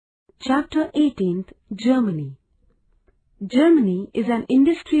Chapter 18th, Germany. Germany is an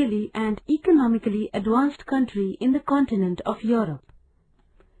industrially and economically advanced country in the continent of Europe.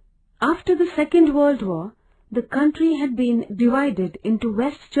 After the Second World War, the country had been divided into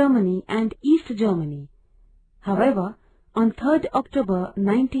West Germany and East Germany. However, on 3rd October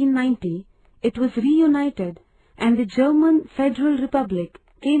 1990, it was reunited and the German Federal Republic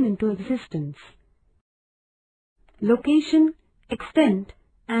came into existence. Location, extent,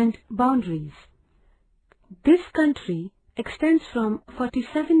 and boundaries. This country extends from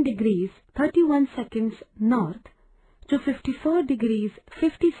 47 degrees 31 seconds north to 54 degrees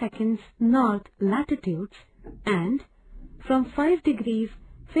 50 seconds north latitudes and from 5 degrees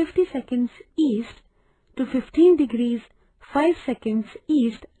 50 seconds east to 15 degrees 5 seconds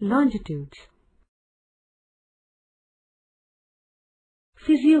east longitudes.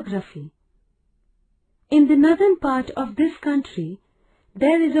 Physiography. In the northern part of this country,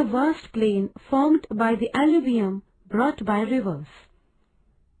 there is a vast plain formed by the alluvium brought by rivers.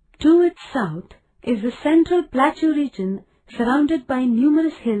 To its south is the central plateau region surrounded by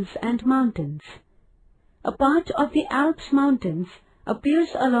numerous hills and mountains. A part of the Alps mountains appears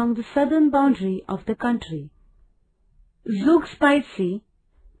along the southern boundary of the country. Zugspitze,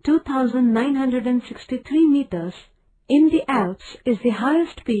 2,963 meters, in the Alps is the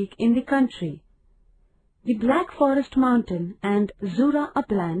highest peak in the country. The Black Forest Mountain and Jura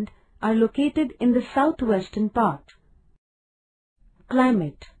upland are located in the southwestern part.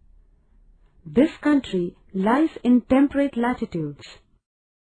 Climate. This country lies in temperate latitudes.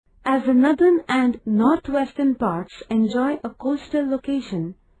 As the northern and northwestern parts enjoy a coastal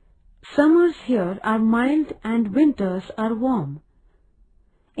location, summers here are mild and winters are warm.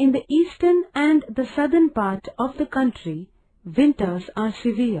 In the eastern and the southern part of the country, winters are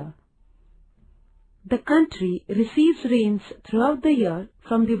severe. The country receives rains throughout the year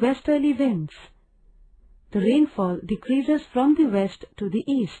from the westerly winds. The rainfall decreases from the west to the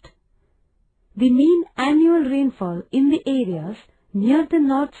east. The mean annual rainfall in the areas near the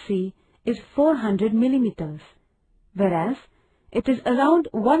North Sea is 400 millimeters, whereas it is around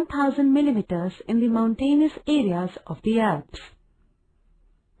 1000 millimeters in the mountainous areas of the Alps.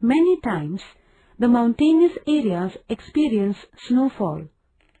 Many times, the mountainous areas experience snowfall.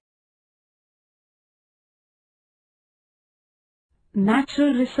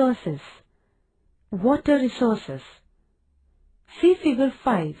 Natural resources. Water resources. See Figure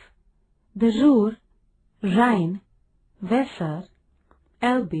 5. The Ruhr, Rhine, Weser,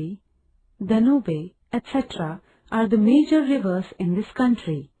 Elbe, Danube, etc. are the major rivers in this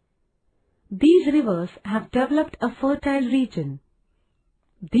country. These rivers have developed a fertile region.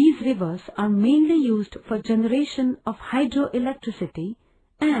 These rivers are mainly used for generation of hydroelectricity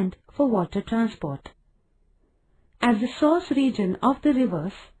and for water transport. As the source region of the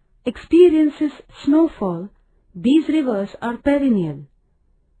rivers experiences snowfall, these rivers are perennial.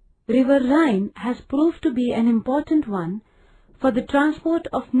 River Rhine has proved to be an important one for the transport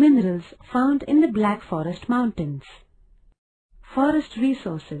of minerals found in the Black Forest Mountains. Forest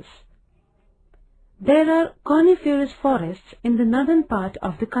resources. There are coniferous forests in the northern part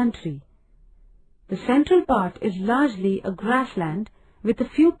of the country. The central part is largely a grassland with a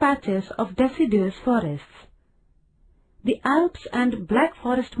few patches of deciduous forests. The Alps and Black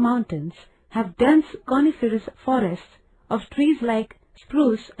Forest Mountains have dense coniferous forests of trees like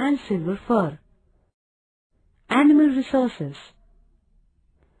spruce and silver fir. Animal resources.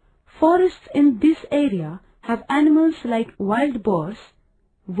 Forests in this area have animals like wild boars,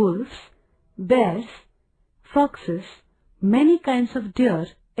 wolves, bears, foxes, many kinds of deer,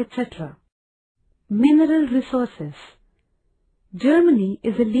 etc. Mineral resources. Germany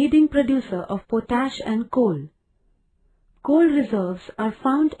is a leading producer of potash and coal. Coal reserves are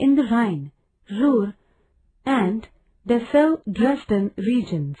found in the Rhine, Ruhr, and Dessau-Dresden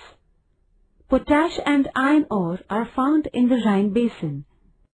regions. Potash and iron ore are found in the Rhine basin.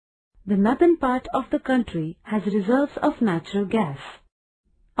 The northern part of the country has reserves of natural gas.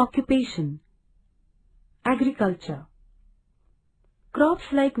 Occupation. Agriculture.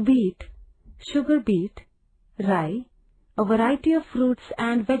 Crops like wheat, sugar beet, rye, a variety of fruits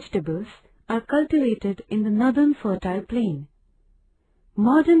and vegetables are cultivated in the northern fertile plain.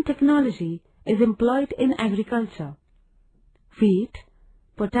 Modern technology is employed in agriculture. Wheat,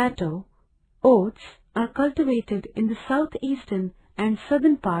 potato, oats are cultivated in the southeastern and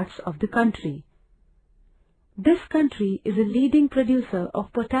southern parts of the country. This country is a leading producer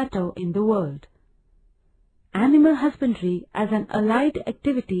of potato in the world. Animal husbandry as an allied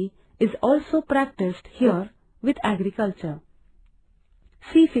activity is also practiced here with agriculture.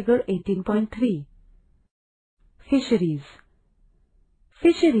 See Figure 18.3. Fisheries.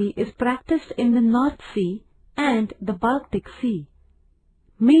 Fishery is practiced in the North Sea and the Baltic Sea.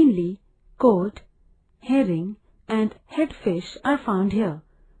 Mainly cod, herring and headfish are found here.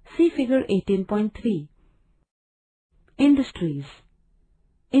 See figure 18.3. Industries.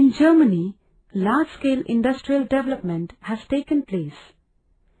 In Germany, large-scale industrial development has taken place.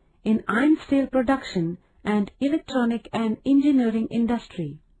 In iron steel production and electronic and engineering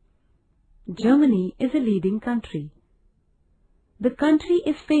industry, Germany is a leading country. The country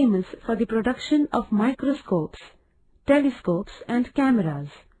is famous for the production of microscopes, telescopes and cameras.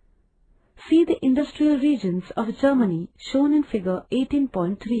 See the industrial regions of Germany shown in figure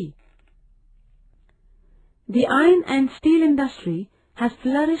 18.3. The iron and steel industry has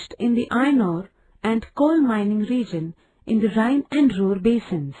flourished in the iron ore and coal mining region in the Rhine and Ruhr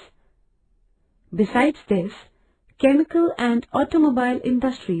basins. Besides this, chemical and automobile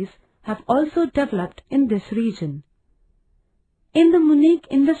industries have also developed in this region. In the Munich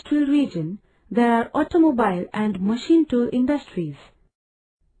industrial region, there are automobile and machine tool industries.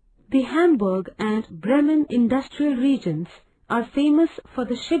 The Hamburg and Bremen industrial regions are famous for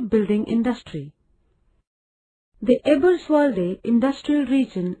the shipbuilding industry. The Eberswalde industrial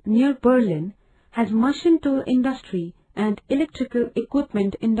region near Berlin has machine tool industry and electrical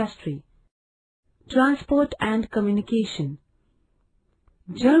equipment industry. Transport and communication.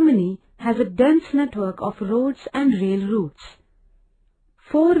 Germany has a dense network of roads and rail routes.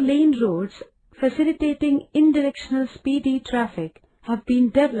 4-lane roads facilitating in-directional speedy traffic have been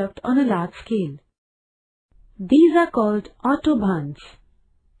developed on a large scale. These are called autobahns.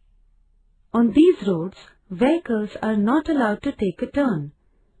 On these roads, vehicles are not allowed to take a turn.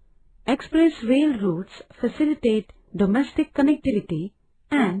 Express rail routes facilitate domestic connectivity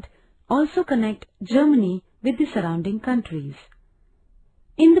and also connect Germany with the surrounding countries.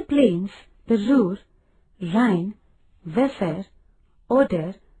 In the plains, the Ruhr, Rhine, Weser,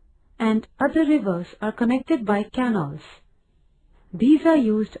 Oder and other rivers are connected by canals. These are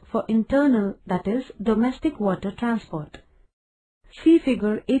used for internal, that is, domestic water transport. See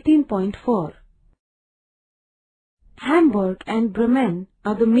figure 18.4. Hamburg and Bremen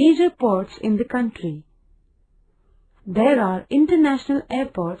are the major ports in the country. There are international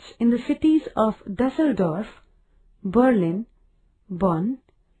airports in the cities of Düsseldorf, Berlin, Bonn,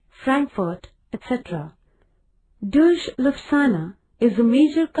 Frankfurt, etc. Deutsche Lufthansa is a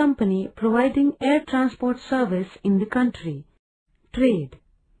major company providing air transport service in the country. Trade.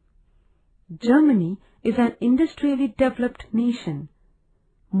 Germany is an industrially developed nation.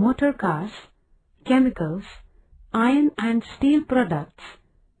 Motor cars, chemicals, iron and steel products,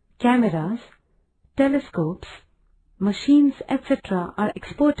 cameras, telescopes, machines, etc. are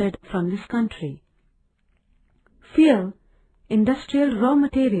exported from this country. Fuel, industrial raw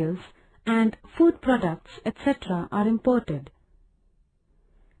materials and food products, etc. are imported.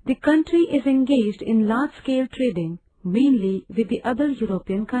 The country is engaged in large-scale trading, mainly with the other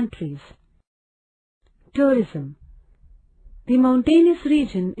European countries. Tourism. The mountainous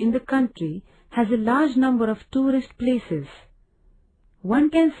region in the country has a large number of tourist places.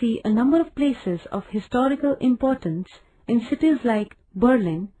 One can see a number of places of historical importance in cities like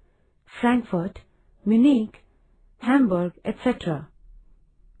Berlin, Frankfurt, Munich, Hamburg, etc.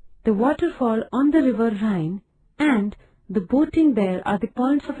 The waterfall on the river Rhine and the boating there are the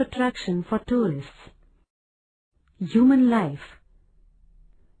points of attraction for tourists. Human life.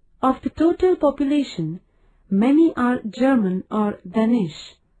 Of the total population, many are German or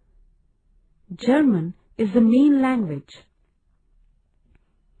Danish. German is the main language.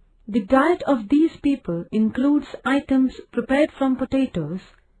 The diet of these people includes items prepared from potatoes,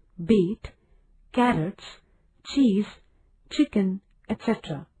 beet, carrots, cheese, chicken,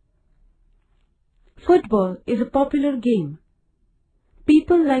 etc. Football is a popular game.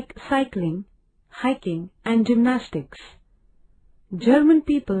 People like cycling, hiking and gymnastics. German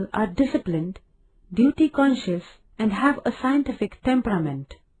people are disciplined, duty-conscious and have a scientific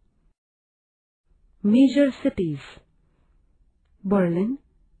temperament. Major cities. Berlin.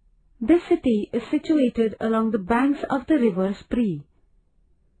 This city is situated along the banks of the river Spree.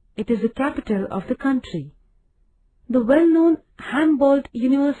 It is the capital of the country. The well-known Humboldt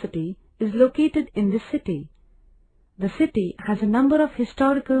University is located in this city. The city has a number of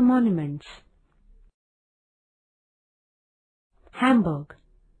historical monuments. Hamburg.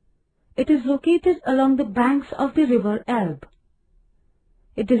 It is located along the banks of the river Elbe.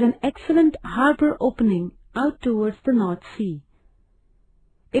 It is an excellent harbor opening out towards the North Sea.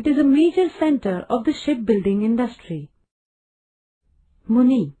 It is a major center of the shipbuilding industry.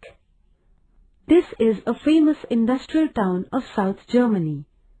 Munich. This is a famous industrial town of South Germany.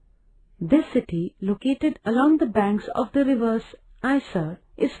 This city, located along the banks of the rivers Isar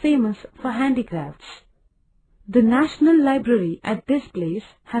is famous for handicrafts. The National Library at this place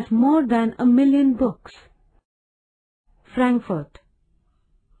has more than 1 million books. Frankfurt.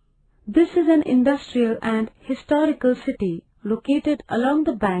 This is an industrial and historical city located along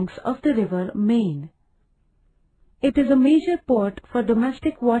the banks of the river Main. It is a major port for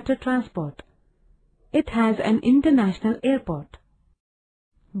domestic water transport. It has an international airport.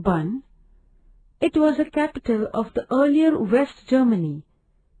 Bonn. It was a capital of the earlier West Germany.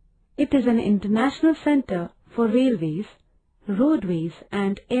 It is an international center for railways, roadways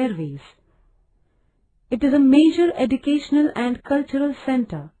and airways. It is a major educational and cultural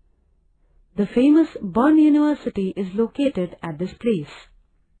center. The famous Bonn University is located at this place.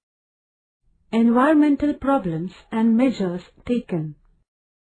 Environmental problems and measures taken.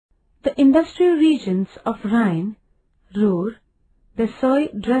 The industrial regions of Rhine, Ruhr, Dessau,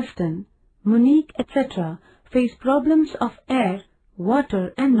 Dresden, Munich, etc. face problems of air,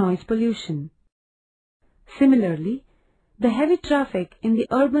 water and noise pollution. Similarly, the heavy traffic in the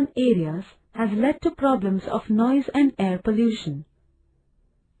urban areas has led to problems of noise and air pollution.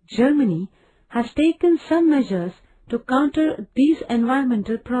 Germany has taken some measures to counter these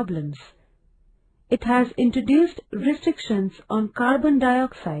environmental problems. It has introduced restrictions on carbon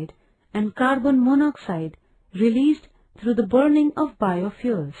dioxide and carbon monoxide released through the burning of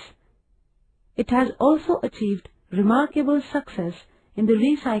biofuels. It has also achieved remarkable success in the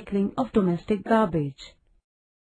recycling of domestic garbage.